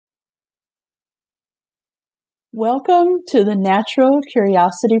Welcome to the Natural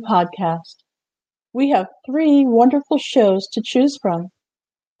Curiosity Podcast. We have three wonderful shows to choose from.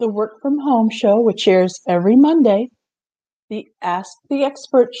 The Work From Home show, which airs every Monday, the Ask the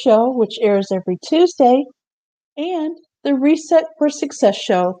Expert show, which airs every Tuesday, and the Reset for Success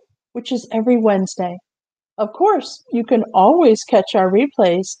show, which is every Wednesday. Of course, you can always catch our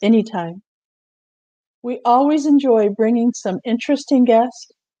replays anytime. We always enjoy bringing some interesting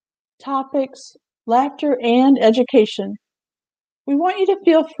guests, topics, laughter, and education. We want you to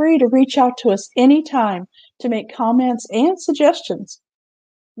feel free to reach out to us anytime to make comments and suggestions.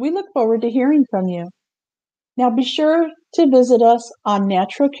 We look forward to hearing from you. Now be sure to visit us on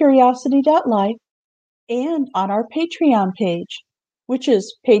naturalcuriosity.life and on our Patreon page, which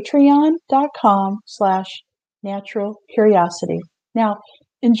is patreon.com/naturalcuriosity. Now,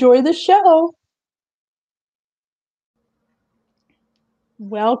 enjoy the show.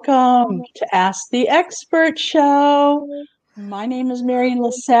 Welcome to Ask the Expert show. My name is Marian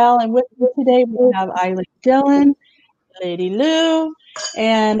LaSalle, and with me today we have Eileen Dillon, Lady Lou,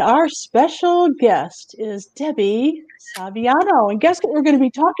 and our special guest is Debbie Saviano. And guess what we're going to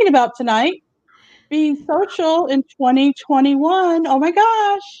be talking about tonight? Being social in 2021. Oh my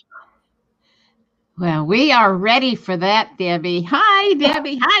gosh. Well, we are ready for that, Debbie. Hi,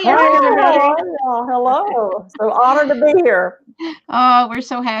 Debbie. Hi, Hi, everybody. everybody. Hello. So honored to be here. Oh, we're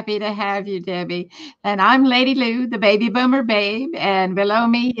so happy to have you, Debbie. And I'm Lady Lou, the baby boomer babe. And below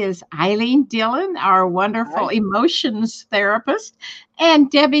me is Eileen Dillon, our wonderful emotions therapist, and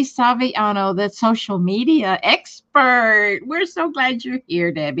Debbie Saviano, the social media expert. We're so glad you're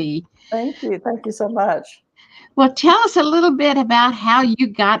here, Debbie. Thank you. Thank you so much. Well, tell us a little bit about how you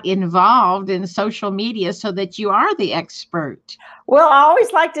got involved in social media so that you are the expert. Well, I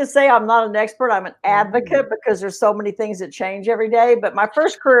always like to say I'm not an expert. I'm an advocate because there's so many things that change every day. But my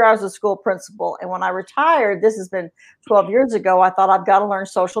first career, I was a school principal. And when I retired, this has been 12 years ago, I thought I've got to learn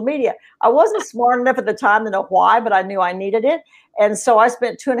social media. I wasn't smart enough at the time to know why, but I knew I needed it. And so I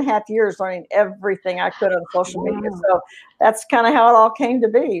spent 2.5 years learning everything I could on social media. So that's kind of how it all came to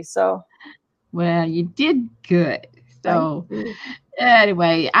be. So. Well, you did good. So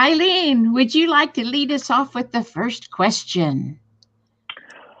anyway, Eileen, would you like to lead us off with the first question?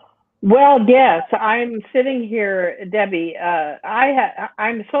 Well, yes, I'm sitting here, Debbie.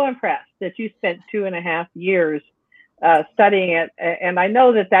 I'm so impressed that you spent 2.5 years studying it, and I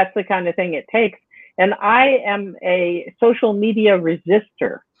know that that's the kind of thing it takes. And I am a social media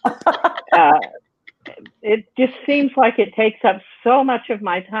resistor. It just seems like it takes up so much of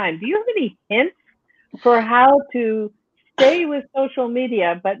my time. Do you have any hints for how to stay with social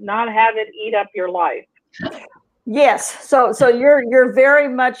media but not have it eat up your life? Yes. So you're very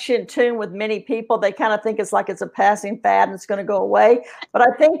much in tune with many people. They kind of think it's like it's a passing fad and it's going to go away. But I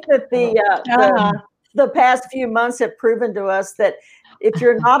think that the past few months have proven to us that if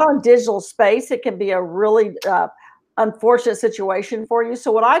you're not on digital space, it can be a really unfortunate situation for you. So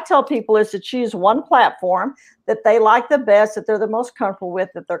what I tell people is to choose one platform that they like the best, that they're the most comfortable with,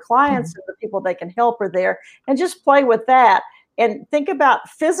 that their clients and the people they can help are there, and just play with that. And think about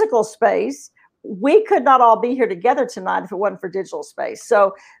physical space. We could not all be here together tonight if it wasn't for digital space.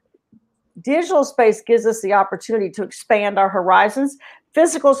 So digital space gives us the opportunity to expand our horizons.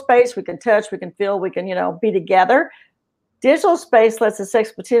 Physical space, we can touch, we can feel, we can, be together. Digital space lets us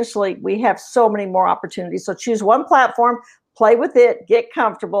exponentially, we have so many more opportunities. So choose one platform, play with it, get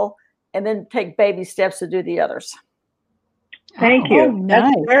comfortable, and then take baby steps to do the others. Thank you.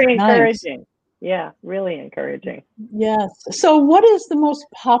 Nice, that's very encouraging. Nice. Yeah, really encouraging. Yes. So what is the most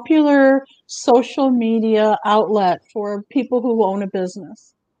popular social media outlet for people who own a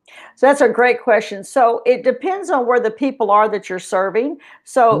business? So that's a great question. So it depends on where the people are that you're serving.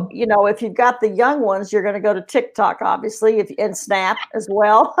 So, if you've got the young ones, you're going to go to TikTok, obviously, and Snap as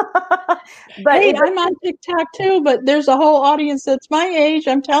well. But hey, I'm on TikTok too, but there's a whole audience that's my age.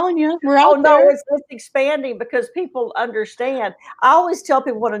 I'm telling you, we're out there. It's expanding because people understand. I always tell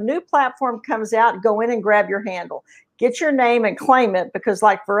people when a new platform comes out, go in and grab your handle. Get your name and claim it, because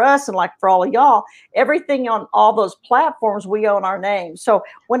like for us and like for all of y'all, everything on all those platforms, we own our name. So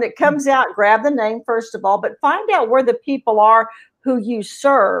when it comes out, grab the name first of all, but find out where the people are who you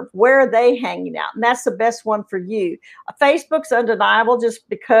serve. Where are they hanging out? And that's the best one for you. Facebook's undeniable just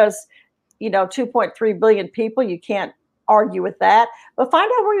because, 2.3 billion people, you can't argue with that, but find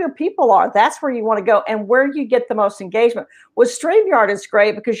out where your people are. That's where you want to go and where you get the most engagement. With StreamYard, it's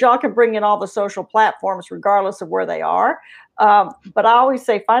great because y'all can bring in all the social platforms regardless of where they are. But I always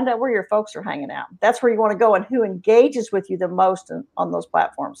say, find out where your folks are hanging out. That's where you want to go and who engages with you the most on those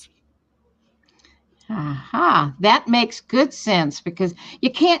platforms. Aha, that makes good sense because you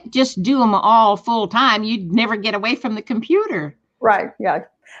can't just do them all full time. You'd never get away from the computer. Right. Yeah.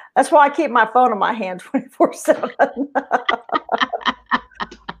 That's why I keep my phone in my hand 24/7.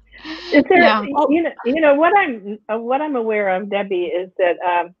 Is there, you know what I'm aware of, Debbie, is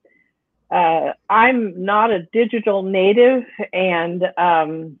that I'm not a digital native, and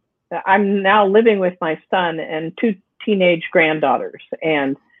I'm now living with my son and 2 teenage granddaughters,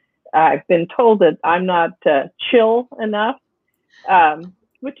 and I've been told that I'm not chill enough,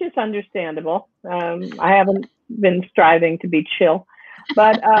 which is understandable. I haven't been striving to be chill,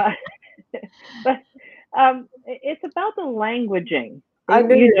 but it's about the languaging. I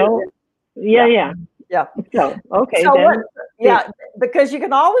knew you know. Yeah. So, okay. So then, because you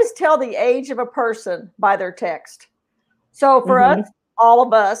can always tell the age of a person by their text. So for us, all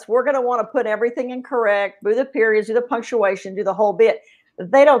of us, we're going to want to put everything in correct, do the periods, do the punctuation, do the whole bit.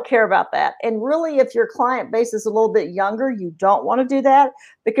 They don't care about that. And really, if your client base is a little bit younger, you don't want to do that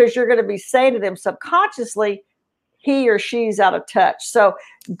because you're going to be saying to them subconsciously, he or she's out of touch. So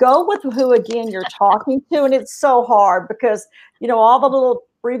go with who, again, you're talking to. And it's so hard because, all the little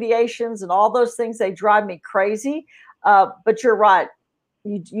abbreviations and all those things, they drive me crazy. But you're right.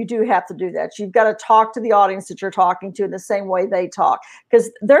 You do have to do that. You've got to talk to the audience that you're talking to in the same way they talk,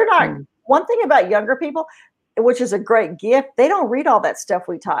 because they're not. One thing about younger people, which is a great gift, they don't read all that stuff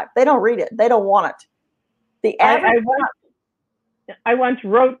we type. They don't read it. They don't want it. The average. I once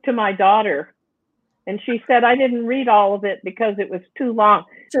wrote to my daughter, and she said I didn't read all of it because it was too long.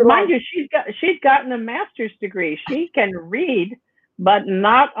 Mind you, she's gotten a master's degree. She can read, but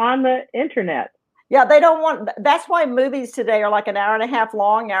not on the internet. Yeah, they don't want. That's why movies today are like an hour and a half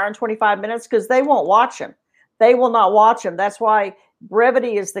long, hour and 25 minutes, because they won't watch them. They will not watch them. That's why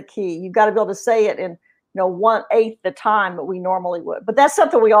brevity is the key. You've got to be able to say it in 1/8 the time that we normally would. But that's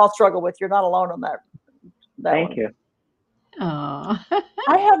something we all struggle with. You're not alone on that. Thank you. Oh.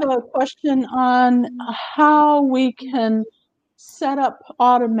 I have a question on how we can set up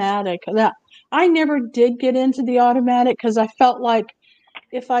automatic. That I never did get into the automatic because I felt like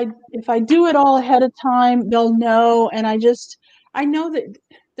if I do it all ahead of time, they'll know. And I know that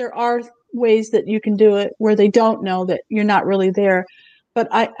there are ways that you can do it where they don't know that you're not really there. But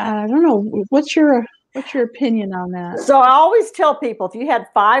I don't know. What's your opinion on that? So I always tell people, if you had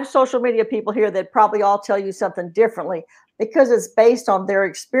 5 social media people here, they'd probably all tell you something differently because it's based on their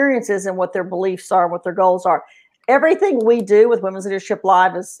experiences and what their beliefs are and what their goals are. Everything we do with Women's Leadership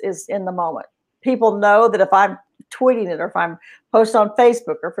Live is in the moment. People know that if I'm tweeting it or if I'm posting on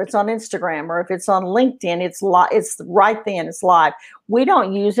Facebook or if it's on Instagram or if it's on LinkedIn, it's right then, it's live. We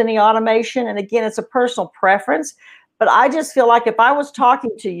don't use any automation. And again, it's a personal preference. But I just feel like if I was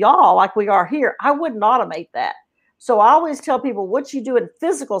talking to y'all like we are here, I wouldn't automate that. So I always tell people what you do in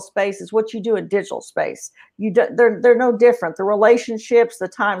physical space is what you do in digital space. They're no different. The relationships, the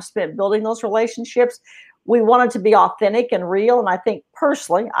time spent building those relationships, we want it to be authentic and real. And I think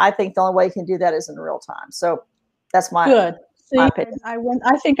personally, the only way you can do that is in real time. So that's my good. See, my opinion.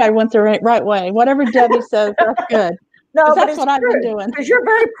 I think I went the right way. Whatever Debbie says, that's good. No, that's what I've been doing. Because you're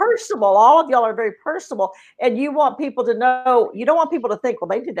very personable. All of y'all are very personable, and you want people to know. You don't want people to think, well,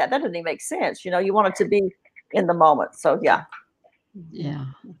 they did that. That doesn't even make sense. You want it to be in the moment. So yeah. Yeah.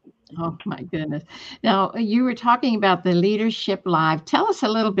 Oh my goodness. Now you were talking about the Leadership Live. Tell us a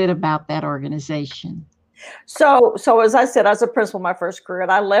little bit about that organization. So as I said, I was a principal in my first career,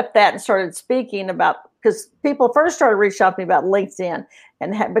 and I left that and started speaking about, because people first started reaching out to me about LinkedIn,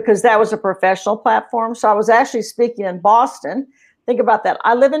 and because that was a professional platform. So I was actually speaking in Boston. Think about that.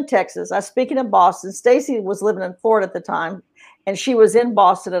 I live in Texas. I was speaking in Boston. Stacy was living in Florida at the time, and she was in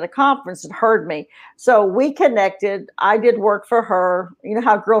Boston at a conference and heard me. So we connected. I did work for her. You know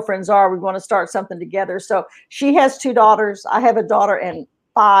how girlfriends are. We want to start something together. So she has 2 daughters. I have a daughter and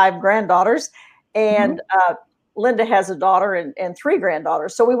 5 granddaughters. And Linda has a daughter and 3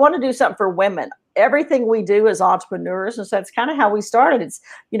 granddaughters. So we want to do something for women. Everything we do is entrepreneurs. And so that's kind of how we started. It's,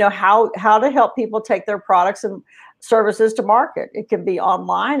 how to help people take their products and services to market. It can be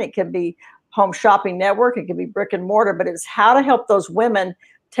online. It can be home shopping network. It can be brick and mortar. But it's how to help those women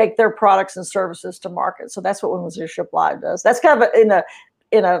take their products and services to market. So that's what Women's Leadership Live does. That's kind of in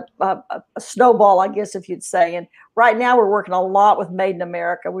a snowball, I guess, if you'd say. And right now we're working a lot with Made in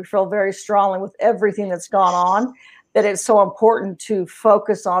America. We feel very strongly with everything that's gone on that it's so important to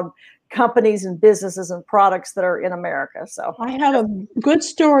focus on companies and businesses and products that are in America. So I have a good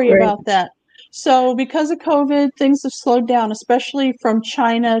story about that. So because of COVID, things have slowed down, especially from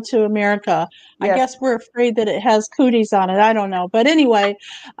China to America. I guess we're afraid that it has cooties on it. I don't know. But anyway,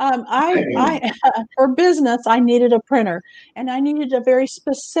 I for business, I needed a printer, and I needed a very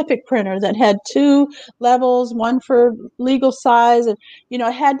specific printer that had 2 levels, one for legal size, and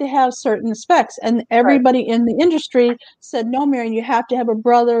it had to have certain specs. And everybody in the industry said, "No, Marion, you have to have a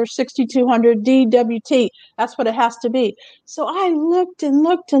Brother 6200 DWT. That's what it has to be." So I looked and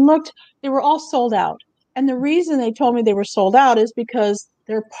looked and looked. They were all sold out. And the reason they told me they were sold out is because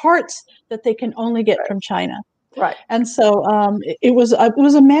they're parts that they can only get from China. Right. And so it was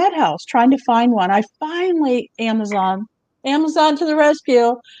a madhouse trying to find one. I finally, Amazon to the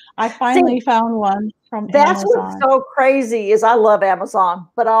rescue. I finally found one from Amazon. That's what's so crazy is I love Amazon,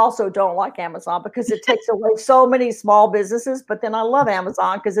 but I also don't like Amazon because it takes away so many small businesses. But then I love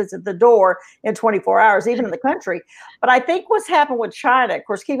Amazon because it's at the door in 24 hours, even in the country. But I think what's happened with China, of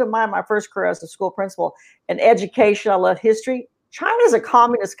course, keep in mind my first career as a school principal in education, I love history. China is a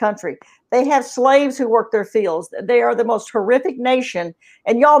communist country. They have slaves who work their fields. They are the most horrific nation.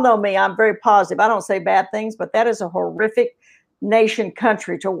 And y'all know me, I'm very positive. I don't say bad things, but that is a horrific nation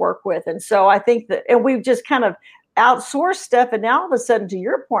country to work with. And so I think that, and we've just kind of outsourced stuff. And now all of a sudden, to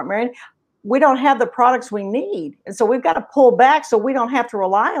your point, Marion, we don't have the products we need. And so we've got to pull back so we don't have to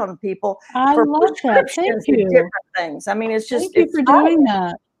rely on people for prescriptions and different things. I mean, it's just. Thank you for doing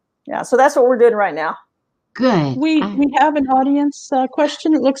that. Yeah. So that's what we're doing right now. Good. We have an audience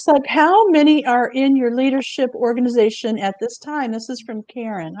question. It looks like, how many are in your leadership organization at this time? This is from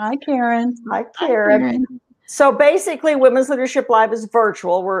Karen. Hi, Karen. Hi, Karen. So basically, Women's Leadership Live is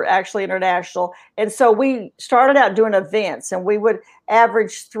virtual. We're actually international. And so we started out doing events, and we would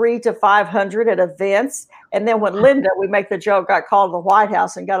average 300 to 500 at events. And then when Linda, we make the joke, got called to the White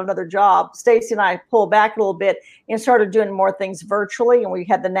House and got another job, Stacy and I pulled back a little bit and started doing more things virtually. And we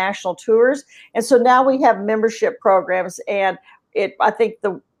had the national tours. And so now we have membership programs. And I think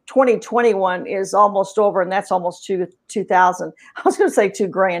the 2021 is almost over, and that's almost 2,000. I was going to say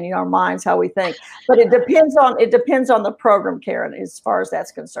 $2,000. Our minds, how we think, but it depends on the program, Karen, as far as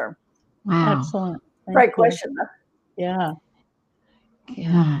that's concerned. Wow, excellent, great question. Yeah.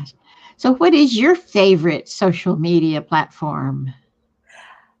 Gosh. So, what is your favorite social media platform?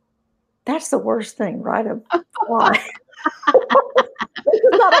 That's the worst thing, right? Why?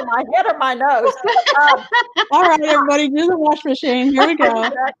 It's not on my head or my nose. All right, everybody, do the wash machine. Here we go.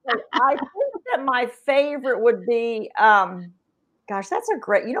 Exactly. I think that my favorite would be, gosh, that's a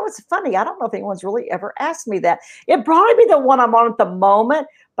great, it's funny. I don't know if anyone's really ever asked me that. It'd probably be the one I'm on at the moment,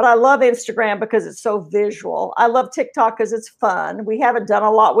 but I love Instagram because it's so visual. I love TikTok because it's fun. We haven't done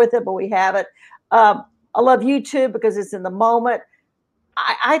a lot with it, but we have it. I love YouTube because it's in the moment.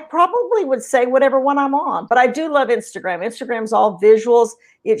 I probably would say whatever one I'm on, but I do love Instagram. Instagram's all visuals.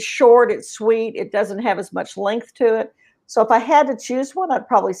 It's short, it's sweet. It doesn't have as much length to it. So if I had to choose one, I'd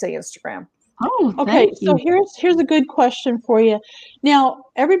probably say Instagram. Oh, okay. So here's a good question for you. Now,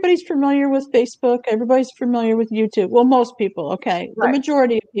 everybody's familiar with Facebook. Everybody's familiar with YouTube. Well, most people. Okay. Right. The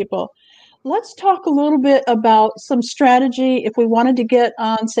majority of people. Let's talk a little bit about some strategy if we wanted to get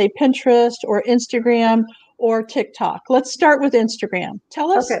on, say, Pinterest or Instagram or TikTok. Let's start with Instagram. Tell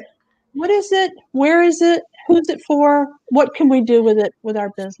us, what is it? Where is it? Who's it for? What can we do with it with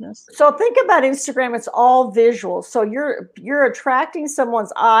our business? So think about Instagram. It's all visual. So you're attracting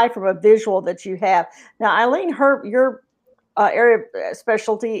someone's eye from a visual that you have. Now, Eileen, your area of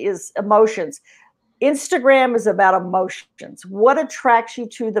specialty is emotions. Instagram is about emotions. What attracts you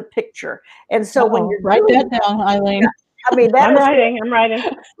to the picture? And so when you're write that down, Eileen. I mean, I'm writing.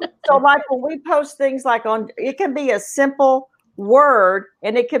 So like when we post things like it can be a simple word,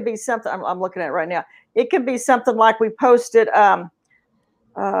 and it can be something I'm looking at right now. It can be something like we posted,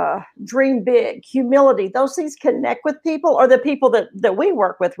 dream big, humility. Those things connect with people, or the people that we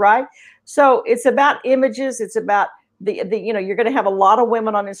work with, right? So it's about images. It's about the you're going to have a lot of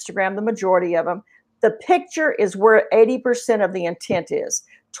women on Instagram, the majority of them. The picture is where 80% of the intent is.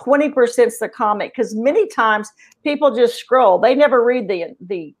 20% is the comment, because many times people just scroll. They never read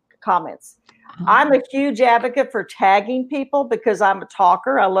the comments. I'm a huge advocate for tagging people because I'm a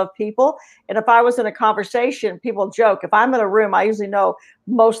talker. I love people. And if I was in a conversation, people joke. If I'm in a room, I usually know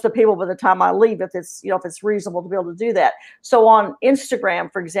most of the people by the time I leave, if it's reasonable to be able to do that. So on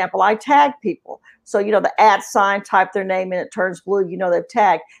Instagram, for example, I tag people. So, the @ type their name and it turns blue, they've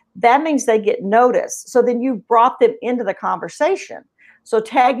tagged. That means they get noticed. So then you brought them into the conversation. So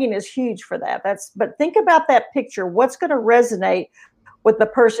tagging is huge for that. But think about that picture. What's going to resonate with the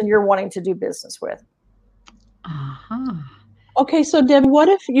person you're wanting to do business with? Okay, so Deb, what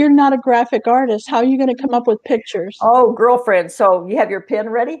if you're not a graphic artist? How are you going to come up with pictures? Oh, girlfriend. So you have your pen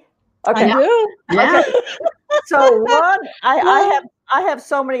ready? Okay. I do. Yeah. Okay. So one, I I have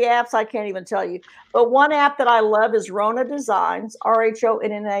so many apps I can't even tell you. But one app that I love is Rhonna Designs,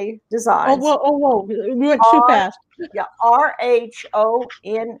 RHONNA Designs. Oh, whoa. You went too fast. Yeah, RHONNA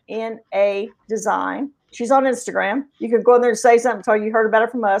Design. She's on Instagram. You can go in there and say something, tell you heard about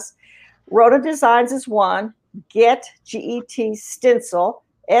it from us. Rhonna Designs is one. Get, G-E-T, Stencil,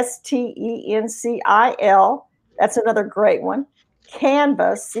 STENCIL. That's another great one.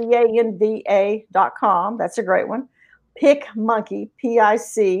 Canva, CANVA.com. That's a great one. PicMonkey,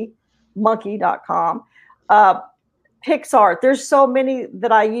 PIC, monkey.com. PixArt. There's so many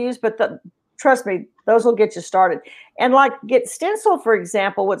that I use, but trust me, those will get you started. And like Get Stencil, for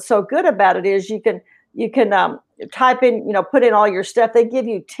example, what's so good about it is you can type in, put in all your stuff. They give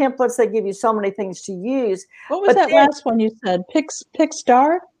you templates. They give you so many things to use. What was that last one you said?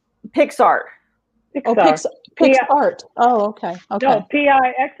 PixArt? PixArt. Oh, PixArt. Oh, okay. No,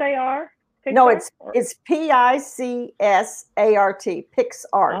 PIXAR. No, it's PICSART.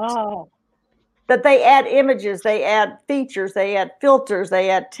 PixArt. Oh. That they add images, they add features, they add filters, they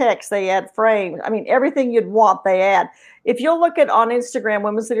add text, they add frames. I mean, everything you'd want, they add. If you'll look at on Instagram,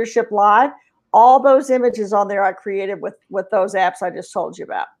 Women's Leadership Live, all those images on there I created with those apps I just told you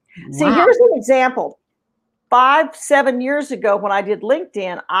about. Wow. See, here's an example. 5-7 years ago, when I did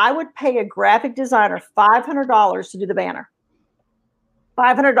LinkedIn, I would pay a graphic designer $500 to do the banner.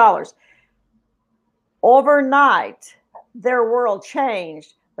 $500. Overnight, their world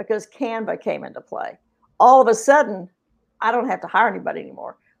changed because Canva came into play. All of a sudden, I don't have to hire anybody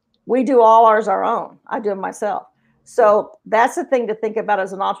anymore. We do all ours our own. I do them myself. So that's the thing to think about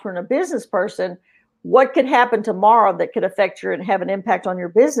as an entrepreneur, business person. What could happen tomorrow that could affect you and have an impact on your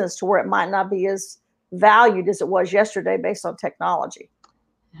business to where it might not be as valued as it was yesterday based on technology?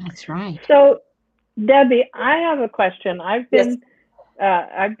 That's right. So, Debbie, I have a question. I've been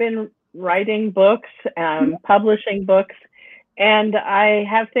writing books, publishing books, and I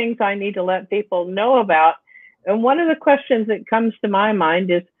have things I need to let people know about. And one of the questions that comes to my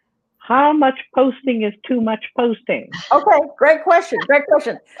mind is, how much posting is too much posting? Okay, great question. Great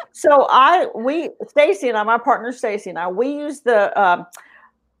question. So Stacy and I, my partner Stacy and I, we use the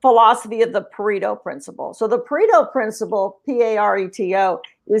philosophy of the Pareto principle. So the Pareto principle, Pareto,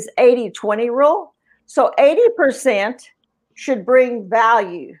 is 80-20 rule. So 80% should bring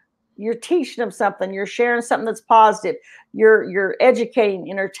value. You're teaching them something. You're sharing something that's positive. You're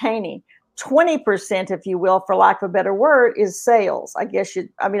educating, entertaining. 20%, if you will, for lack of a better word, is sales. I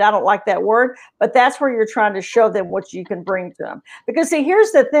don't like that word, but that's where you're trying to show them what you can bring to them. Because see,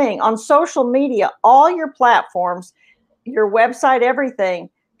 here's the thing. On social media, all your platforms, your website,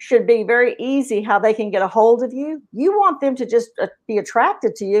 everything should be very easy how they can get a hold of you. You want them to just be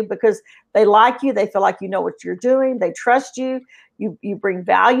attracted to you because they like you. They feel like you know what you're doing. They trust you. You bring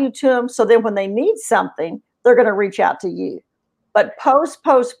value to them. So then when they need something, they're going to reach out to you. But post.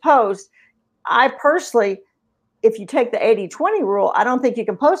 I personally, if you take the 80-20 rule, I don't think you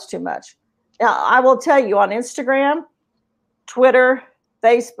can post too much. Now, I will tell you on Instagram, Twitter,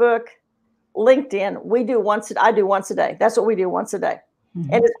 Facebook, LinkedIn, I do once a day. That's what we do once a day.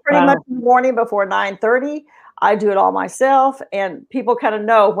 Mm-hmm. And it's pretty much in the morning before 9:30. I do it all myself, and people kind of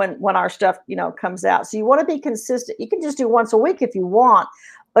know when our stuff, comes out. So you want to be consistent. You can just do once a week if you want,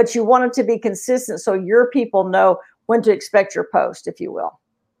 but you want it to be consistent so your people know when to expect your post, if you will.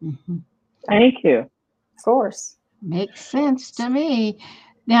 Mm-hmm. Thank you. Of course. Makes sense to me.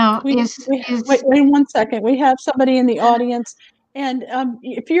 Now, wait 1 second. We have somebody in the audience. And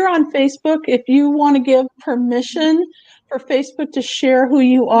if you're on Facebook, if you want to give permission for Facebook to share who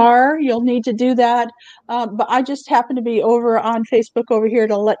you are, you'll need to do that. But I just happen to be over on Facebook over here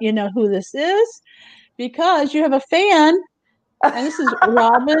to let you know who this is, because you have a fan. And this is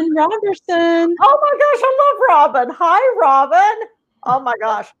Robin Robertson. Oh my gosh, I love Robin. Hi, Robin. Oh my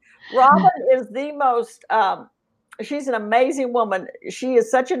gosh. Robin is the most, she's an amazing woman. She is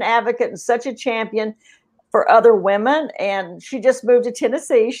such an advocate and such a champion for other women. And she just moved to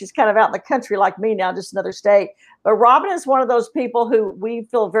Tennessee. She's kind of out in the country like me now, just another state. But Robin is one of those people who we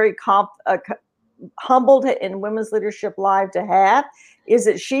feel very humbled in Women's Leadership Live to have, is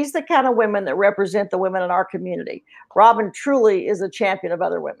that she's the kind of women that represent the women in our community. Robin truly is a champion of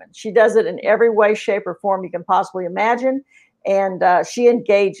other women. She does it in every way, shape, or form you can possibly imagine. And she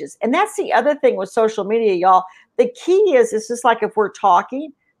engages. And that's the other thing with social media, y'all. The key is, it's just like if we're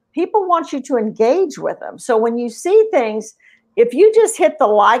talking, people want you to engage with them. So when you see things, if you just hit the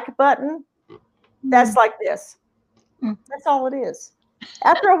like button, that's like this. That's all it is.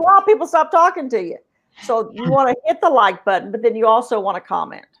 After a while, people stop talking to you. So you want to hit the like button, but then you also want to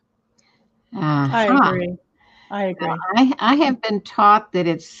comment. I agree. I have been taught that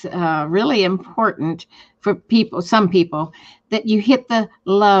it's really important for people, some people, that you hit the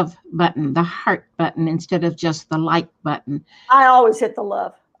love button, the heart button, instead of just the like button. I always hit the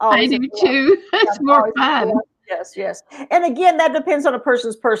love. I do too. It's more fun. Yes, yes. And again, that depends on a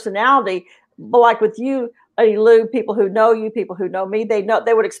person's personality. But like with you, Lady Lou, people who know you, people who know me, they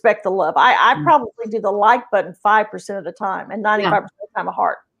would expect the love. I probably do the like button 5% of the time and 95% of the time a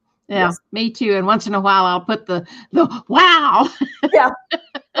heart. Yeah, yes. Me too. And once in a while, I'll put the wow. Yeah.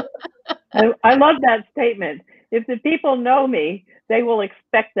 I love that statement. If the people know me, they will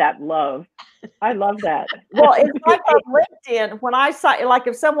expect that love. I love that. Well, it's like on LinkedIn, when I saw, like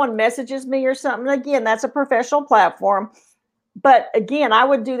if someone messages me or something, again, that's a professional platform. But again, I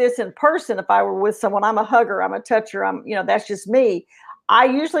would do this in person if I were with someone. I'm a hugger, I'm a toucher, that's just me. I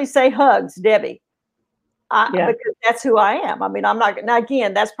usually say hugs, Debbie. Because that's who I am. I mean, I'm not, now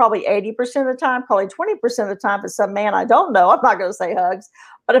again, that's probably 80% of the time, probably 20% of the time. For some man I don't know, I'm not going to say hugs.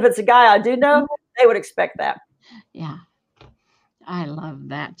 But if it's a guy I do know, they would expect that. Yeah. I love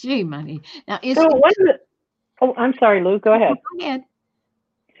that. Gee, money. Now, I'm sorry, Lou, go ahead. Go ahead.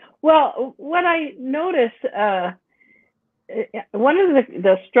 Well, what I noticed, one of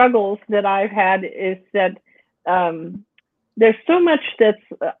the struggles that I've had is that there's so much that's,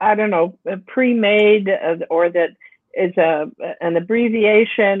 I don't know, pre-made or that is an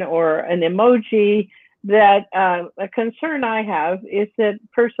abbreviation or an emoji, that a concern I have is that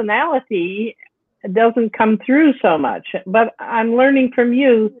personality doesn't come through so much. But I'm learning from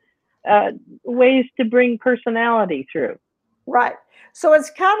you ways to bring personality through. Right. So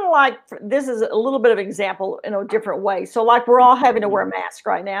it's kind of like, this is a little bit of an example in a different way. So like we're all having to wear a mask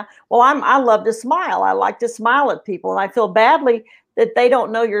right now. Well, I love to smile. I like to smile at people. And I feel badly that they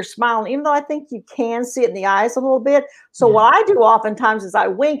don't know you're smiling, even though I think you can see it in the eyes a little bit. So what I do oftentimes is I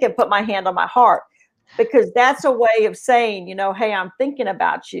wink and put my hand on my heart, because that's a way of saying, hey, I'm thinking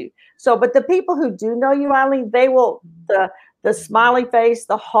about you. So, but the people who do know you, Eileen, they will, the smiley face,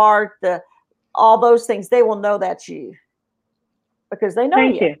 the heart, all those things, they will know that's you. Because they know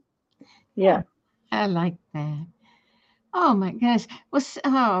you. Thank you. Yeah. I like that. Oh my goodness.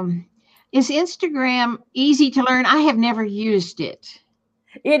 Is Instagram easy to learn? I have never used it.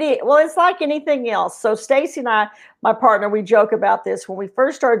 It is. Well, it's like anything else. So Stacy and I, my partner, we joke about this. When we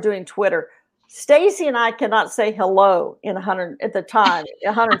first started doing Twitter, Stacy and I cannot say hello in 100 at the time,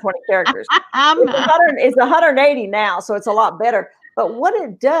 120 characters. It's 180 now, so it's a lot better. But what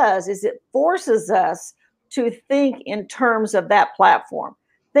it does is it forces us to think in terms of that platform.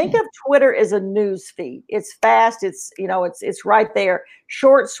 Think of Twitter as a news feed. It's fast. It's right there.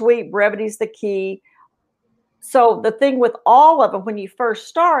 Short, sweet, brevity is the key. So the thing with all of them, when you first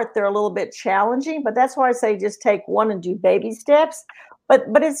start, they're a little bit challenging, but that's why I say just take one and do baby steps.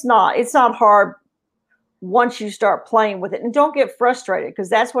 But it's not hard once you start playing with it. And don't get frustrated, because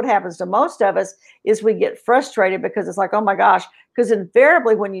that's what happens to most of us, is we get frustrated because it's like, oh my gosh, because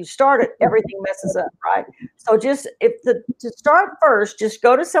invariably when you start it, everything messes up, right? So just to start first, just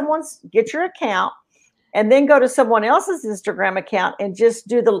go to get your account, and then go to someone else's Instagram account and just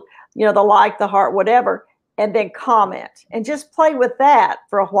do the like, the heart, whatever, and then comment and just play with that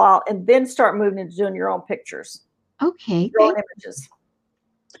for a while, and then start moving into doing your own pictures. Okay. Your own images.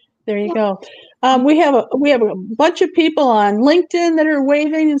 There you go. We have a bunch of people on LinkedIn that are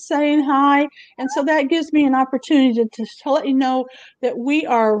waving and saying hi, and so that gives me an opportunity to let you know that we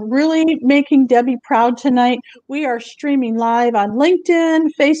are really making Debbie proud tonight. We are streaming live on LinkedIn,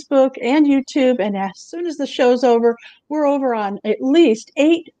 Facebook, and YouTube, and as soon as the show's over, we're over on at least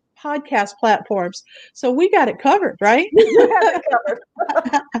 8 podcast platforms. So we got it covered, right? You have it covered.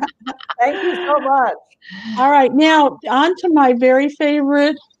 Thank you so much. All right, now on to my very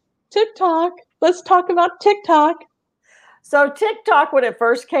favorite, TikTok. Let's talk about TikTok. So TikTok, when it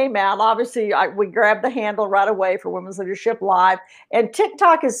first came out, obviously we grabbed the handle right away for Women's Leadership Live. And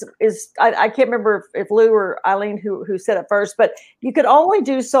TikTok is I can't remember if Lou or Eileen who said it first, but you can only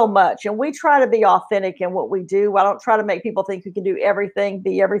do so much. And we try to be authentic in what we do. I don't try to make people think you can do everything,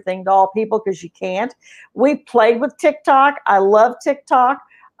 be everything to all people, because you can't. We played with TikTok. I love TikTok.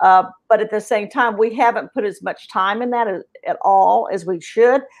 But at the same time, we haven't put as much time in that at all as we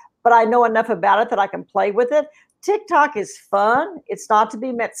should. But I know enough about it that I can play with it. TikTok is fun. It's not to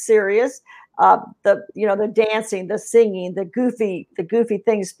be met serious. The dancing, the singing, the goofy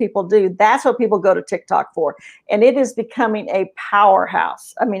things people do. That's what people go to TikTok for. And it is becoming a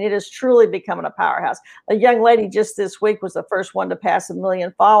powerhouse. I mean, it is truly becoming a powerhouse. A young lady just this week was the first one to pass 1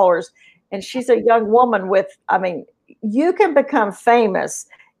 million followers. And she's a young woman you can become famous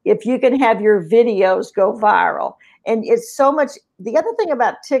if you can have your videos go viral. And it's so much. The other thing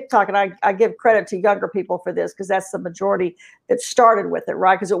about TikTok, and I give credit to younger people for this, because that's the majority that started with it,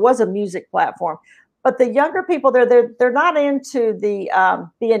 right? Because it was a music platform. But the younger people, they're not into the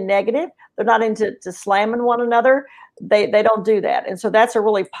being negative. They're not into slamming one another. They don't do that, and so that's a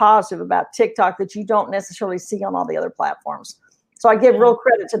really positive about TikTok that you don't necessarily see on all the other platforms. So I give real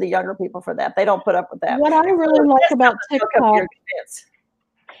credit to the younger people for that. They don't put up with that. What I really like about TikTok,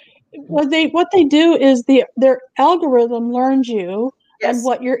 what they do is their algorithm learns you and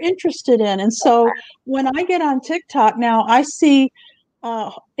what you're interested in. And so when I get on TikTok now, I see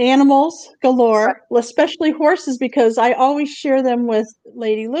animals galore, especially horses, because I always share them with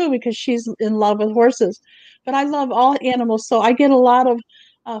Lady Lou because she's in love with horses. But I love all animals, so I get a lot of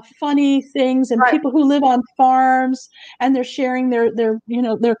funny things and people who live on farms, and they're sharing their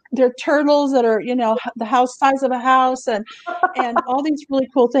turtles that are the house size of a house, and all these really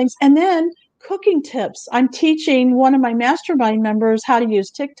cool things. And then cooking tips. I'm teaching one of my mastermind members how to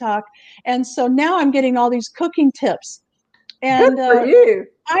use TikTok, and so now I'm getting all these cooking tips. And good for you.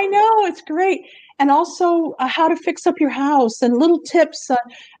 I know, it's great. And also how to fix up your house and little tips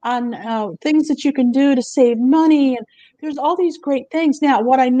on things that you can do to save money. And there's all these great things. Now,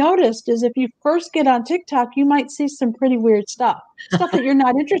 what I noticed is if you first get on TikTok, you might see some pretty weird stuff that you're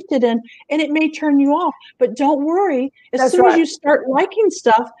not interested in, and it may turn you off. But don't worry. As soon as you start liking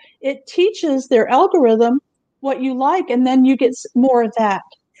stuff, it teaches their algorithm what you like, and then you get more of that.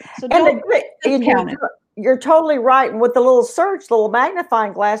 So don't discount it. You're totally right. And with the little search, little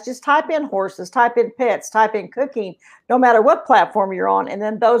magnifying glass, just type in horses, type in pets, type in cooking, no matter what platform you're on. And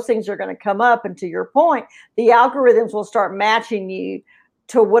then those things are going to come up. And to your point, the algorithms will start matching you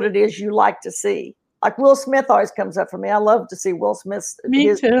to what it is you like to see. Like Will Smith always comes up for me. I love to see Will Smith's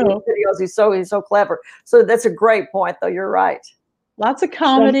videos. He's so clever. So that's a great point, though. You're right. Lots of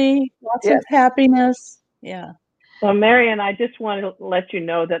comedy, lots of happiness. Yeah. Well, Marion, I just want to let you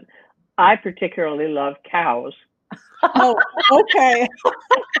know that I particularly love cows. Oh, okay.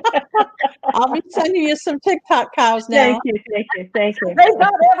 I'll be sending you some TikTok cows now. Thank you. They've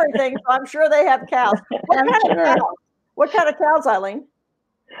got everything, so I'm sure they have cows. What kind of cows, Eileen?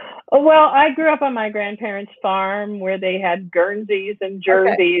 Oh, well, I grew up on my grandparents' farm where they had Guernseys and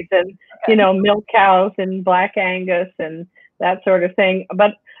Jerseys and, milk cows and Black Angus and that sort of thing.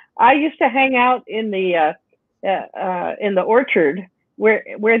 But I used to hang out in the orchard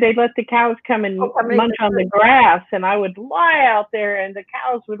where they let the cows come and munch on the grass, and I would lie out there and the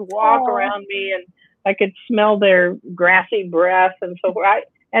cows would walk around me and I could smell their grassy breath and so forth.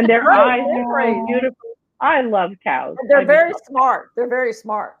 And their eyes are beautiful. I love cows. And they're very smart. They're very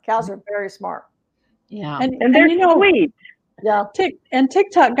smart. Cows are very smart. Yeah. And they're sweet. Yeah.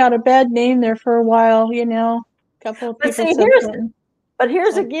 TikTok got a bad name there for a while, a couple of people But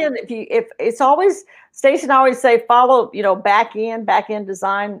here's again, if it's always, Stacey and I always say, follow, back end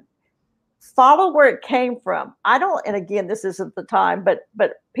design, follow where it came from. And again, this isn't the time,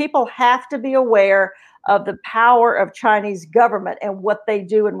 but people have to be aware of the power of Chinese government and what they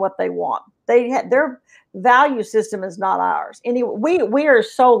do and what they want. Their value system is not ours. Anyway, we are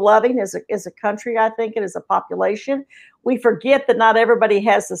so loving as a country, I think, and as a population. We forget that not everybody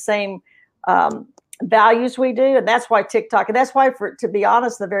has the same values we do, and that's why TikTok, and that's why, to be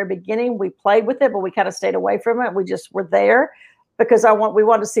honest, in the very beginning we played with it, but we kind of stayed away from it. We just were there because we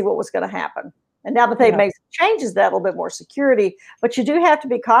wanted to see what was going to happen. And now that they've made changes, that a little bit more security, but you do have to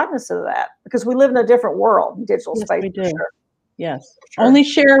be cognizant of that because we live in a different world, digital space. We do. Sure. Yes. Sure. Only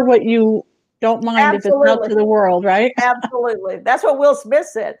share what you don't mind if it's out to the world, right? Absolutely. That's what Will Smith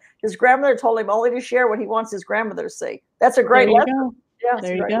said. His grandmother told him only to share what he wants his grandmother to see. That's a great lesson. Yeah,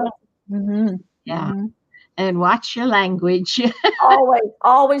 there you go. Mm-hmm. Yeah. Mm-hmm. And watch your language.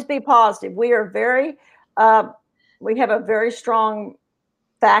 always be positive. We are we have a very strong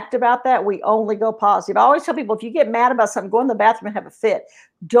fact about that. We only go positive. I always tell people, if you get mad about something, go in the bathroom and have a fit.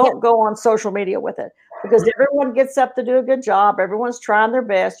 Don't go on social media with it because everyone gets up to do a good job. Everyone's trying their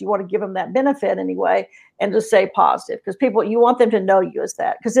best. You want to give them that benefit anyway and just stay positive because you want them to know you as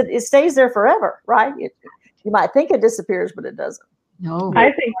that because it stays there forever, right? You might think it disappears, but it doesn't. No,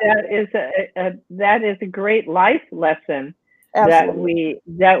 I think that is a great life lesson. Absolutely.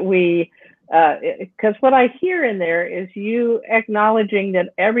 that we because what I hear in there is you acknowledging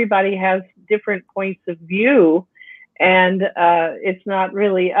that everybody has different points of view, and it's not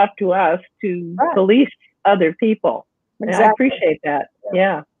really up to us to police other people. Exactly. I appreciate that.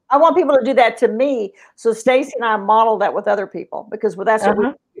 Yeah. I want people to do that to me. So Stacey and I model that with other people because that's what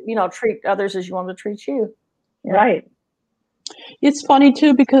we, treat others as you want to treat you. Yeah. Right. It's funny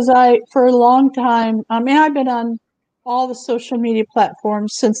too, because for a long time, I've been on all the social media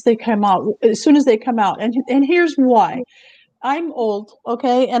platforms since they come out, as soon as they come out. And here's why. I'm old.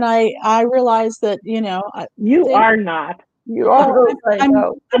 Okay. And I realize that, you are not. You are Well, going to say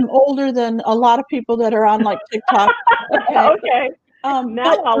no. I'm older than a lot of people that are on like TikTok. Okay. Okay.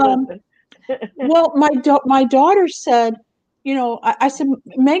 Now I'll listen. Well, my daughter said, I said,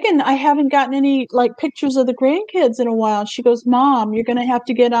 Megan, I haven't gotten any like pictures of the grandkids in a while. She goes, Mom, you're going to have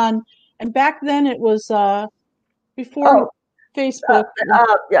to get on. And back then it was before Facebook.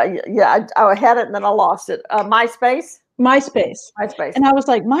 I had it and then I lost it. MySpace. And I was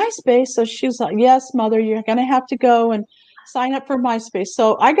like, MySpace. So she was like, yes, Mother, you're going to have to go and sign up for MySpace.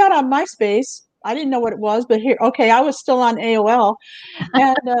 So I got on MySpace. I didn't know what it was, but I was still on AOL.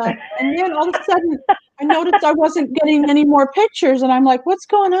 And then all of a sudden I noticed I wasn't getting any more pictures. And I'm like, what's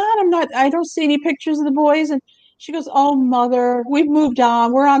going on? I don't see any pictures of the boys. And she goes, oh, Mother, we've moved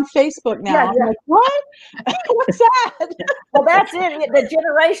on. We're on Facebook now. I'm like, what? What's that? Well, that's it. The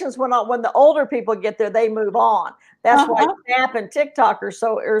generations, when the older people get there, they move on. That's why Snap and TikTok are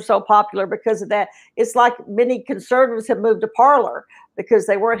so popular because of that. It's like many conservatives have moved to Parler because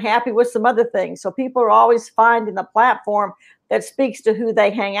they weren't happy with some other things. So people are always finding a platform that speaks to who they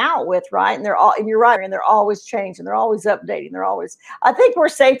hang out with, right? And you're right, and they're always changing, they're always updating, I think we're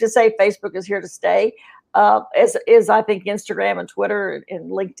safe to say Facebook is here to stay, as I think Instagram and Twitter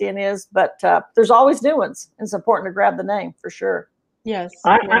and LinkedIn is, but there's always new ones. It's important to grab the name for sure. Yes.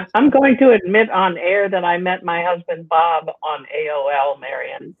 I'm going to admit on air that I met my husband Bob on AOL,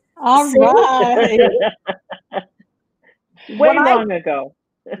 Marion. All right. Way long ago.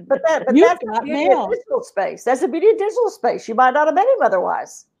 But that's the beauty of digital space. That's the beauty of digital space. You might not have met him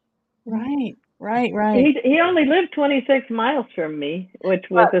otherwise. Right. He only lived 26 miles from me, which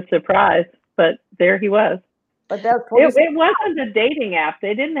was a surprise, but there he was. But it wasn't a dating app.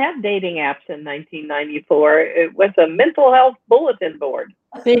 They didn't have dating apps in 1994. It was a mental health bulletin board.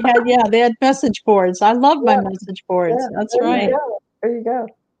 They had message boards. I love my message boards. Yeah, that's right. There you go.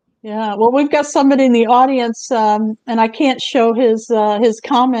 Yeah. Well, we've got somebody in the audience, and I can't show his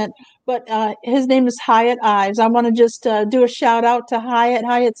comment, but his name is Hyatt Ives. I want to just do a shout out to Hyatt.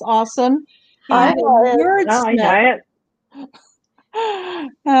 Hyatt's awesome. Hi, Hyatt.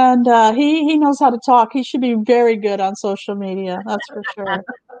 And he knows how to talk. He should be very good on social media. That's for sure.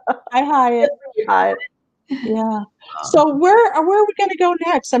 Hi, Hyatt. Hi. Yeah. So where are we going to go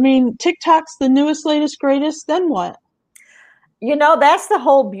next? I mean, TikTok's the newest, latest, greatest. Then what? That's the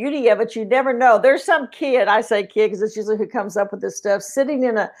whole beauty of it. You never know. There's some kid, I say kid because it's usually who comes up with this stuff, sitting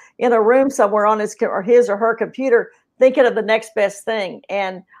in a room somewhere on his or her computer, thinking of the next best thing.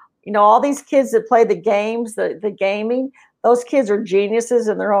 And all these kids that play the games, the gaming, those kids are geniuses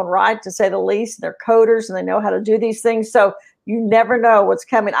in their own right, to say the least. They're coders and they know how to do these things. So you never know what's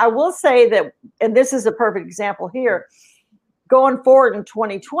coming. I will say that, and this is a perfect example here, going forward in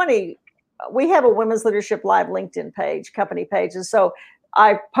 2020, we have a Women's Leadership Live LinkedIn page, company page. And so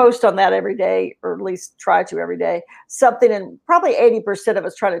I post on that every day, or at least try to every day, something, and probably 80% of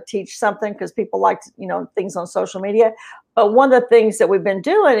us try to teach something because people like, things on social media. But one of the things that we've been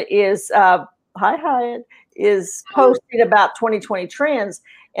doing is, hi, Hyatt, is posting about 2020 trends.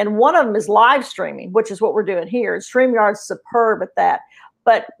 And one of them is live streaming, which is what we're doing here. StreamYard's superb at that.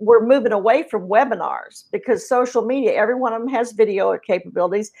 But we're moving away from webinars because social media, every one of them has video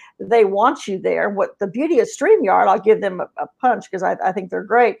capabilities. They want you there. What the beauty of StreamYard, I'll give them a punch because I think they're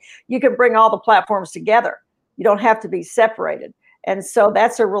great. You can bring all the platforms together. You don't have to be separated. And so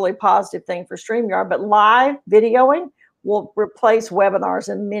that's a really positive thing for StreamYard. But live videoing will replace webinars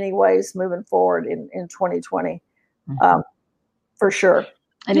in many ways moving forward in 2020, for sure.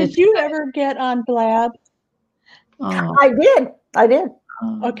 And did you ever get on Blab? Oh. I did.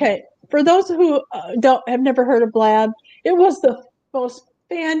 Okay. For those who have never heard of Blab, it was the most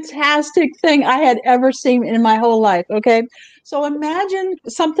fantastic thing I had ever seen in my whole life. Okay. So imagine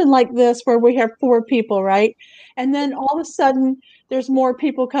something like this where we have 4 people, right? And then all of a sudden there's more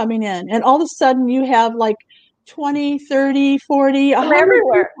people coming in. And all of a sudden you have like 20, 30, 40, 100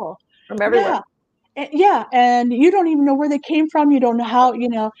 people. From everywhere. Yeah. And you don't even know where they came from. You don't know how,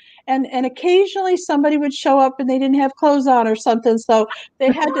 and occasionally somebody would show up and they didn't have clothes on or something. So they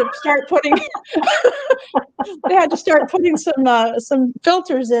had to start putting, some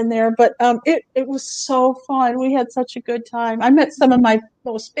filters in there, but it was so fun. We had such a good time. I met some of my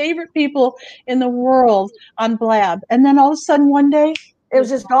most favorite people in the world on Blab. And then all of a sudden one day it was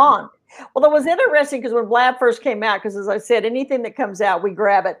just gone. Well, it was interesting because when Blab first came out, because as I said, anything that comes out, we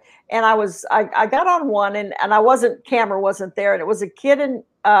grab it. And I got on one and camera wasn't there. And it was a kid in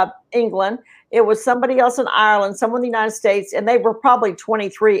England. It was somebody else in Ireland, someone in the United States, and they were probably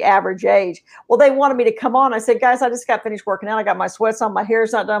 23 average age. Well, they wanted me to come on. I said, guys, I just got finished working out. I got my sweats on, my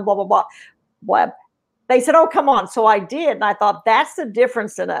hair's not done, blah, blah, blah. Blab. They said, oh, come on. So I did. And I thought, that's the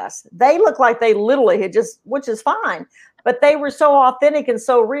difference in us. They look like they literally had just, which is fine. but they were so authentic and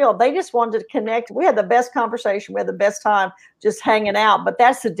so real. They just wanted to connect. We had the best conversation. We had the best time just hanging out. But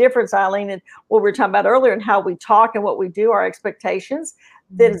that's the difference, Eileen, in what we were talking about earlier and how we talk and what we do, our expectations,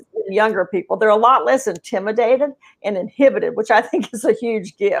 than younger people. They're a lot less intimidated and inhibited, which I think is a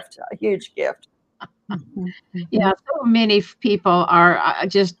huge gift, a huge gift. Yeah, so many people are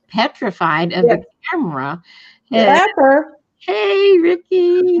just petrified of the camera. Clapper. Hey,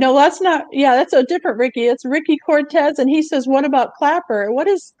 Ricky. No, that's not. Yeah, that's a different Ricky. It's Ricky Cortez, and he says, "What about Clapper? What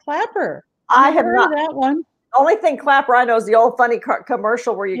is Clapper?" I have heard not of that one. The only thing Clapper I know is the old funny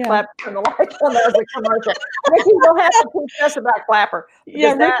commercial where you clap and the lights on. That was a commercial. Ricky, you'll have to teach us about Clapper.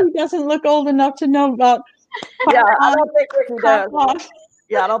 Yeah, Ricky doesn't look old enough to know about. Yeah, I don't think Ricky does.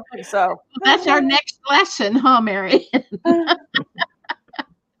 Yeah, I don't think so. That's our next lesson, huh, Mary? Too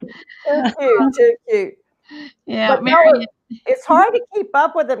cute, too cute. Yeah, but Mary. No, it's hard to keep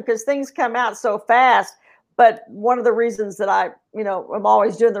up with them because things come out so fast. But one of the reasons that I'm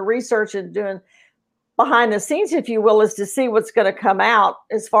always doing the research and doing behind the scenes, if you will, is to see what's going to come out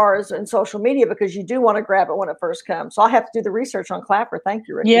as far as in social media, because you do want to grab it when it first comes. So I have to do the research on Clapper. Thank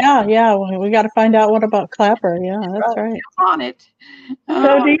you, Ricky. Yeah. We got to find out what about Clapper. Yeah, that's right. On it.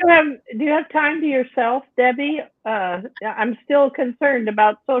 So do you have time to yourself, Debbie? I'm still concerned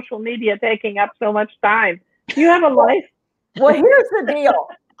about social media taking up so much time. Do you have a life? Well, here's the deal.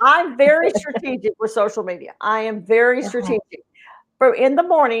 I'm very strategic with social media. I am very strategic. In the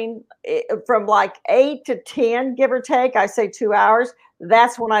morning, from like 8 to 10, give or take, I say 2 hours.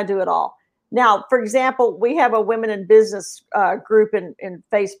 That's when I do it all. Now, for example, we have a women in business group in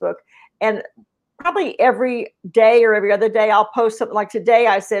Facebook, and probably every day or every other day, I'll post something like today.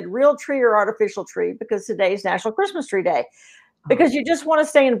 I said real tree or artificial tree because today is National Christmas Tree Day. Because you just want to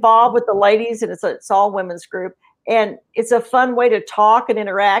stay involved with the ladies, and it's all women's group, and it's a fun way to talk and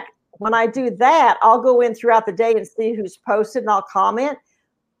interact. When I do that, I'll go in throughout the day and see who's posted, and I'll comment.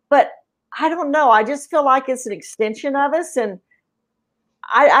 But I don't know. I just feel like it's an extension of us, and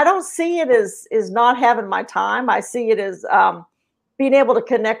I don't see it as not having my time. I see it as being able to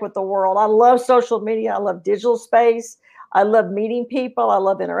connect with the world. I love social media. I love digital space. I love meeting people. I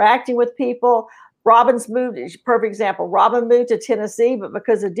love interacting with people. Robin's moved, perfect example. Robin moved to Tennessee, but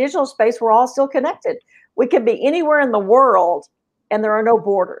because of digital space, we're all still connected. We can be anywhere in the world, and there are no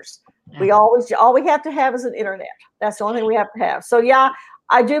borders. All we have to have is an internet. That's the only thing we have to have. So yeah,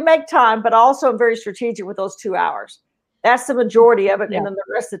 I do make time, but also I'm very strategic with those 2 hours. That's the majority of it. And then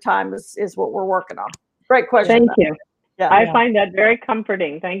the rest of the time is what we're working on. Great question. Thank you. Yeah, I find that very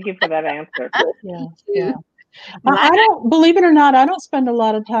comforting. Thank you for that answer. Yeah. I don't, believe it or not, I don't spend a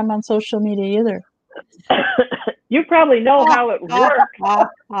lot of time on social media either. You probably know how it works.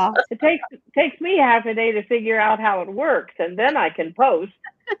 It takes me half a day to figure out how it works, and then I can post.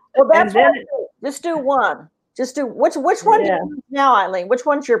 Well, that's what just do one. Just do which one do you use now, Eileen? Which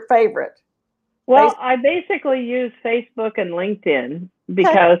one's your favorite? Well, I basically use Facebook and LinkedIn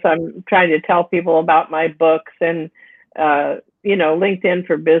because I'm trying to tell people about my books, and LinkedIn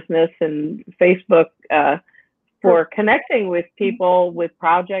for business and Facebook for connecting with people with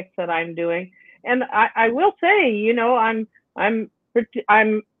projects that I'm doing. And I will say,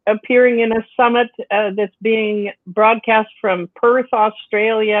 I'm appearing in a summit that's being broadcast from Perth,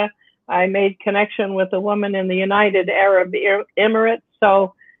 Australia. I made connection with a woman in the United Arab Emirates.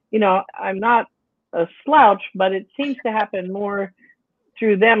 So, I'm not a slouch, but it seems to happen more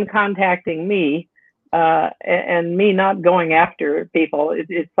through them contacting me and me not going after people.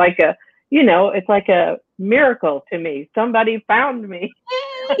 It's like it's like a miracle to me. Somebody found me.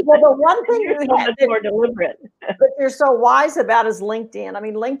 Well, the one thing you're so much more deliberate. But you're so wise about is LinkedIn. I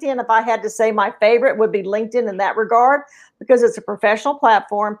mean, LinkedIn, if I had to say my favorite, would be LinkedIn in that regard, because it's a professional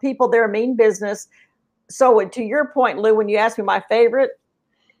platform. People there mean business. So to your point, Lou, when you ask me my favorite,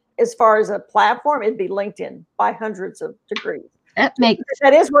 as far as a platform, it'd be LinkedIn by hundreds of degrees.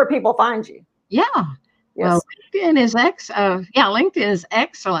 That is where people find you. Yeah. Yes. Well, LinkedIn is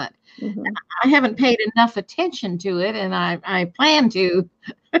excellent. Mm-hmm. I haven't paid enough attention to it, and I plan to.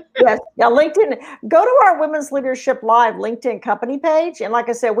 Yes. Yeah. LinkedIn. Go to our Women's Leadership Live LinkedIn company page. And like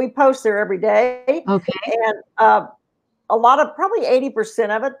I said, we post there every day. Okay. And a lot of, probably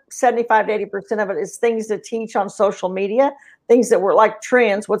 80% of it, 75 to 80% of it is things to teach on social media, things that were like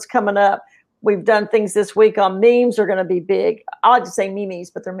trends, what's coming up. We've done things this week on memes are going to be big. I like to say memes,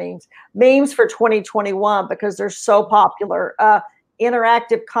 but they're memes. Memes for 2021 because they're so popular.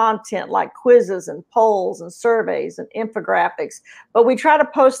 Interactive content like quizzes and polls and surveys and infographics. But we try to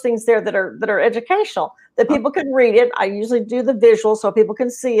post things there that are educational, that people can read it. I usually do the visual so people can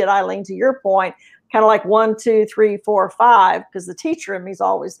see it, Eileen, to your point, kind of like 1, 2, 3, 4, 5, because the teacher in me is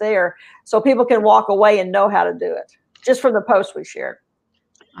always there. So people can walk away and know how to do it. just from the post we shared.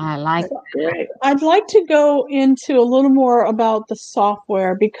 I like Great. I'd like to go into a little more about the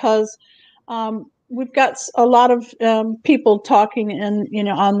software because we've got a lot of people talking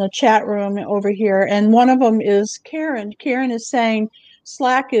on the chat room over here, and one of them is Karen. Karen is saying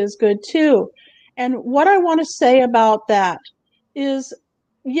Slack is good too. And what I want to say about that is,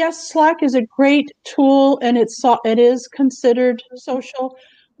 yes, Slack is a great tool and it is considered social,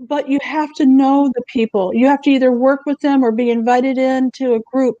 but you have to know the people. You have to either work with them or be invited into a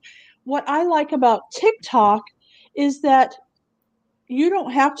group. What I like about TikTok is that you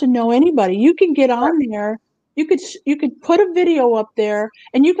don't have to know anybody. You can get on there. You could put a video up there,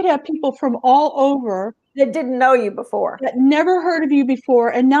 and you could have people from all over that didn't know you before, that never heard of you before,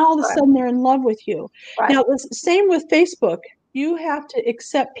 and now all of a sudden they're in love with you. Right. Now, the same with Facebook. You have to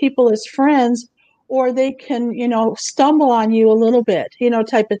accept people as friends, or they can, stumble on you a little bit,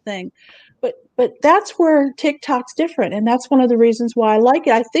 type of thing. But that's where TikTok's different, and that's one of the reasons why I like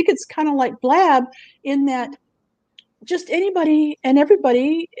it. I think it's kind of like Blab in that just anybody and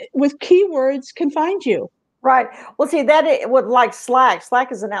everybody with keywords can find you. Right. Well, see, that it would like Slack.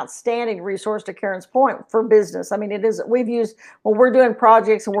 Slack is an outstanding resource, to Karen's point, for business. I mean, it is. We've used when we're doing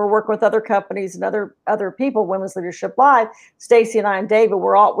projects and we're working with other companies and other people. Women's Leadership Live, Stacy and I and David,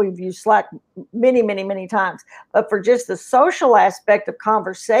 we've used Slack many, many, many times. But for just the social aspect of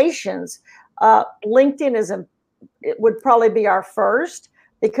conversations, LinkedIn it would probably be our first,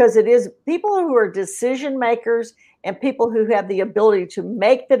 because it is people who are decision makers and people who have the ability to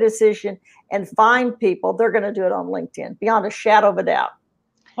make the decision and find people. They're going to do it on LinkedIn beyond a shadow of a doubt.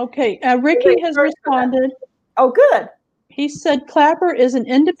 Okay. Ricky has responded. Oh, good. He said, Clapper is an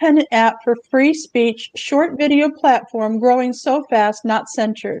independent app for free speech, short video platform growing so fast, not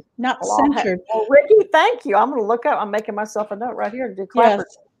censored. Well, Ricky, thank you. I'm going to look up. I'm making myself a note right here to do Clapper.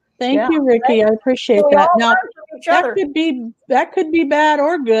 Yes. Thank you, Ricky. I appreciate that. Now, that could be bad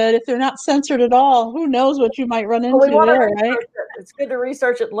or good if they're not censored at all. Who knows what you might run into there, right? It's good to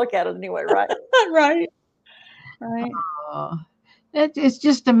research it and look at it anyway, right? Right. It's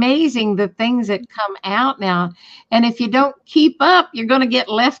just amazing the things that come out now. And if you don't keep up, you're going to get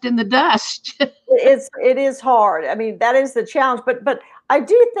left in the dust. It is hard. I mean, that is the challenge. But I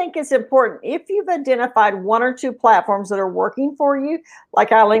do think it's important, if you've identified one or two platforms that are working for you,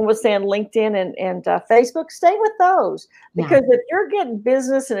 like Eileen was saying, LinkedIn and Facebook, stay with those. Because if you're getting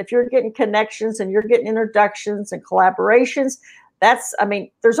business and if you're getting connections and you're getting introductions and collaborations,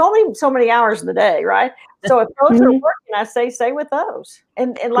 there's only so many hours in the day, right? So if those are working, I say stay with those.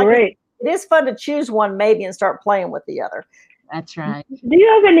 And like it is fun to choose one maybe and start playing with the other. That's right. Do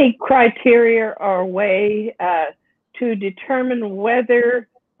you have any criteria or way to determine whether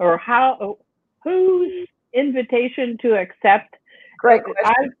or whose invitation to accept? Great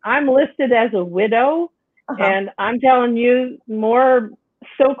question. I'm listed as a widow, and I'm telling you, more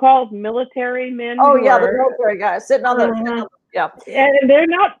so-called military men. Oh yeah, the military guys sitting on the and they're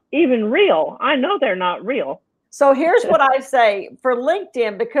not even real. I know they're not real. So here's what I say for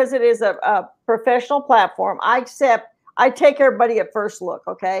LinkedIn, because it is a professional platform. I take everybody at first look,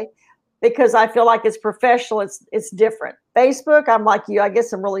 okay? Because I feel like it's professional, it's different. Facebook, I'm like you, I get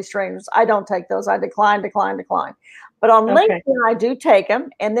some really strangers. I don't take those. I decline. But on LinkedIn, I do take them.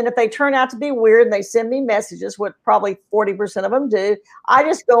 And then if they turn out to be weird and they send me messages, what probably 40% of them do, I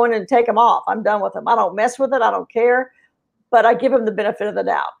just go in and take them off. I'm done with them. I don't mess with it. I don't care. But I give them the benefit of the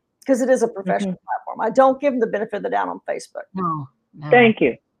doubt because it is a professional platform. I don't give them the benefit of the doubt on Facebook. No. Thank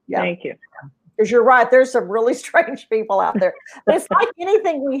you. Yeah. Thank you. Because you're right, there's some really strange people out there. But it's like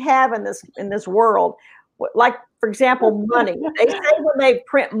anything we have in this world. Like, for example, money. They say when they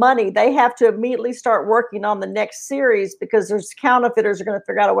print money, they have to immediately start working on the next series because there's counterfeiters are going to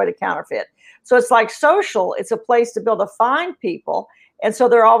figure out a way to counterfeit. So it's like social. It's a place to be able to find people. And so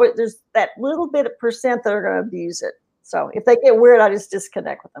there's that little bit of percent that are going to abuse it. So if they get weird, I just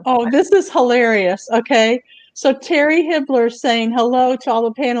disconnect with them. Oh, this is hilarious. Okay. So Terry Hibbler saying hello to all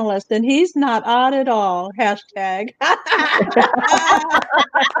the panelists, and he's not odd at all. Hashtag.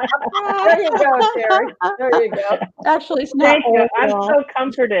 There you go, Terry. There you go. Actually, it's not. Thank you. I'm so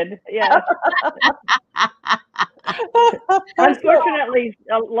comforted. Yeah. Unfortunately,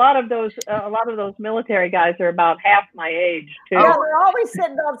 a lot of those military guys are about half my age too. Yeah, they're always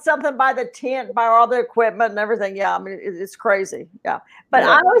sitting on something by the tent, by all the equipment and everything. Yeah, I mean it's crazy. Yeah, but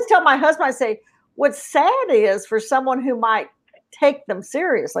I always tell my husband, I say, what's sad is for someone who might take them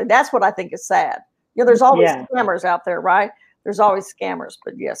seriously. That's what I think is sad. There's always scammers out there, right? There's always scammers.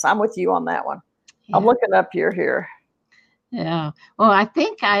 But yes, I'm with you on that one. Yeah. I'm looking up here. Yeah. Well, I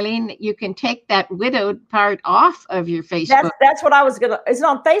think, Eileen, you can take that widowed part off of your Facebook. That's what I was going to. Is it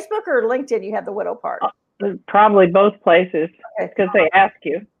on Facebook or LinkedIn you have the widow part? Probably both places because they ask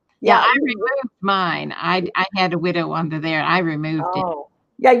you. Yeah, I removed mine. I had a widow under there. I removed it.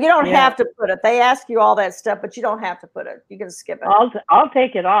 Yeah, you don't have to put it. They ask you all that stuff, but you don't have to put it. You can skip it. I'll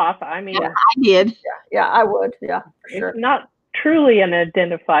take it off. I mean, I did. Yeah, I would. Yeah, for sure. It's not truly an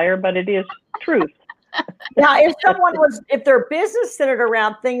identifier, but it is truth. Now, if their business centered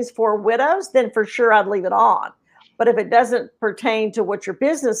around things for widows, then for sure I'd leave it on. But if it doesn't pertain to what your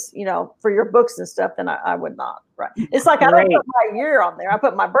business, for your books and stuff, then I would not. Right? It's like I don't put my year on there. I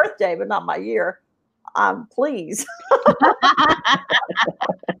put my birthday, but not my year. Please.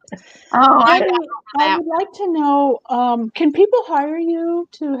 I would like to know, can people hire you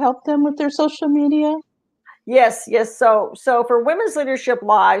to help them with their social media? Yes. So for Women's Leadership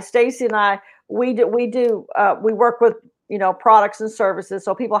Live, Stacy and I, we work with, products and services.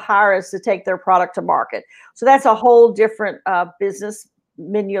 So people hire us to take their product to market. So that's a whole different business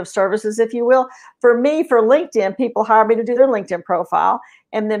menu of services, if you will. For me, for LinkedIn, people hire me to do their LinkedIn profile.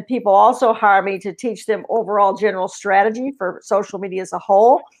 And then people also hire me to teach them overall general strategy for social media as a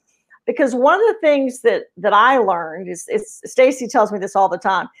whole. Because one of the things that I learned is Stacy tells me this all the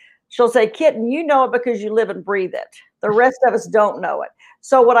time. She'll say, Kitten, you know it because you live and breathe it. The rest of us don't know it.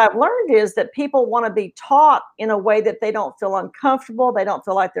 So what I've learned is that people want to be taught in a way that they don't feel uncomfortable. They don't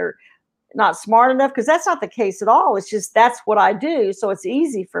feel like they're not smart enough, because that's not the case at all. It's just that's what I do. So it's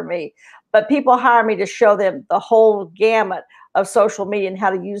easy for me. But people hire me to show them the whole gamut of social media and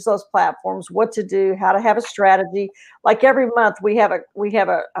how to use those platforms, what to do, how to have a strategy. Like every month we have a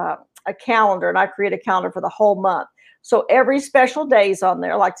calendar, and I create a calendar for the whole month. So every special day is on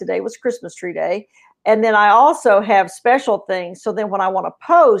there. Like today was Christmas tree day. And then I also have special things. So then when I want to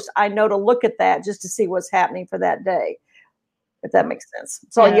post, I know to look at that just to see what's happening for that day, if that makes sense.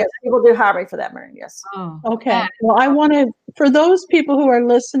 So yes, people do hire me for that, Marion. Yes. Okay. Well, I want to, for those people who are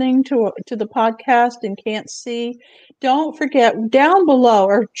listening to the podcast and can't see, don't forget down below,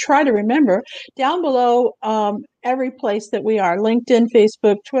 or try to remember down below, every place that we are, LinkedIn,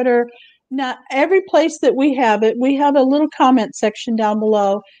 Facebook, Twitter, not every place that we have it, we have a little comment section down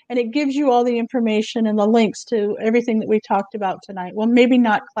below, and it gives you all the information and the links to everything that we talked about tonight. Well, maybe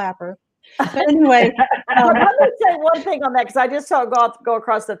not Clapper. But anyway, let me say one thing on that, because I just saw it go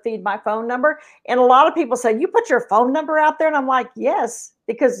across the feed, my phone number. And a lot of people say, you put your phone number out there? And I'm like, yes,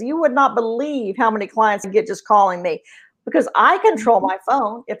 because you would not believe how many clients get just calling me, because I control my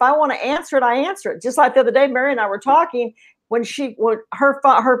phone. If I want to answer it, I answer it. Just like the other day, Mary and I were talking, when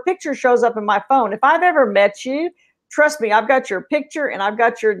her picture shows up in my phone. If I've ever met you, trust me, I've got your picture and I've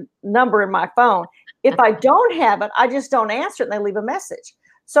got your number in my phone. If I don't have it, I just don't answer it and they leave a message.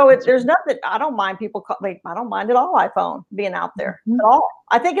 So there's nothing, I don't mind people call me. I don't mind at all iPhone being out there at all.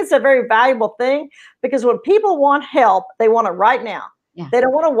 I think it's a very valuable thing, because when people want help, they want it right now. Yeah. They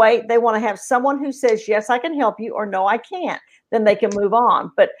don't want to wait. They want to have someone who says, yes, I can help you, or no, I can't. Then they can move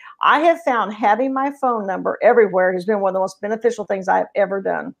on. But I have found having my phone number everywhere has been one of the most beneficial things I've ever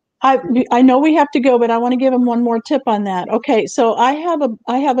done. I know we have to go, but I want to give them one more tip on that. Okay, so I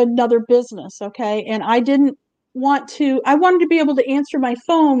have another business, okay, and I wanted to be able to answer my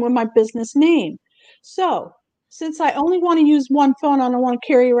phone with my business name. So since I only want to use one phone, I don't want to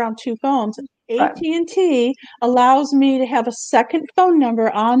carry around two phones. AT&T allows me to have a second phone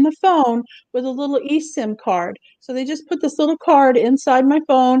number on the phone with a little eSIM card. So they just put this little card inside my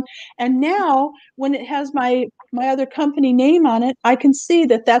phone, and now when it has my other company name on it, I can see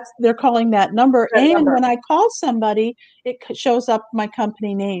that they're calling that number. When I call somebody, it shows up my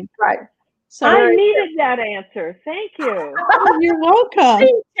company name. Right. So I needed that answer. Thank you. Oh, you're welcome.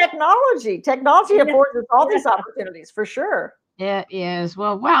 Technology affords us all these opportunities, for sure. It is.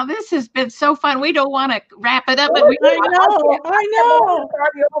 Well, wow, this has been so fun. We don't want to wrap it up, but I know.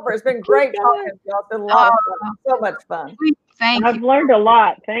 It's been great talking to you. It's been a lot of fun. So much fun. I've learned a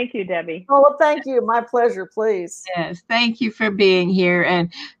lot. Thank you, Debbie. Oh, well, thank you. My pleasure, please. Yes, thank you for being here.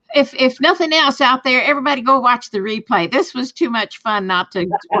 And if nothing else out there, everybody go watch the replay. This was too much fun not to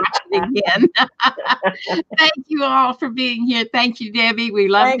watch it again. Thank you all for being here. Thank you, Debbie. We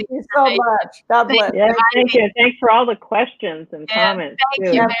love you so much. God bless. Yeah, thank you. Thanks for all the questions and comments.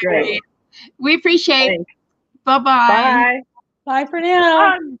 Thank you, Mary. We appreciate it. Bye-bye. Bye. Bye for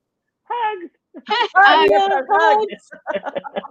now. Hugs. Hugs. Hugs.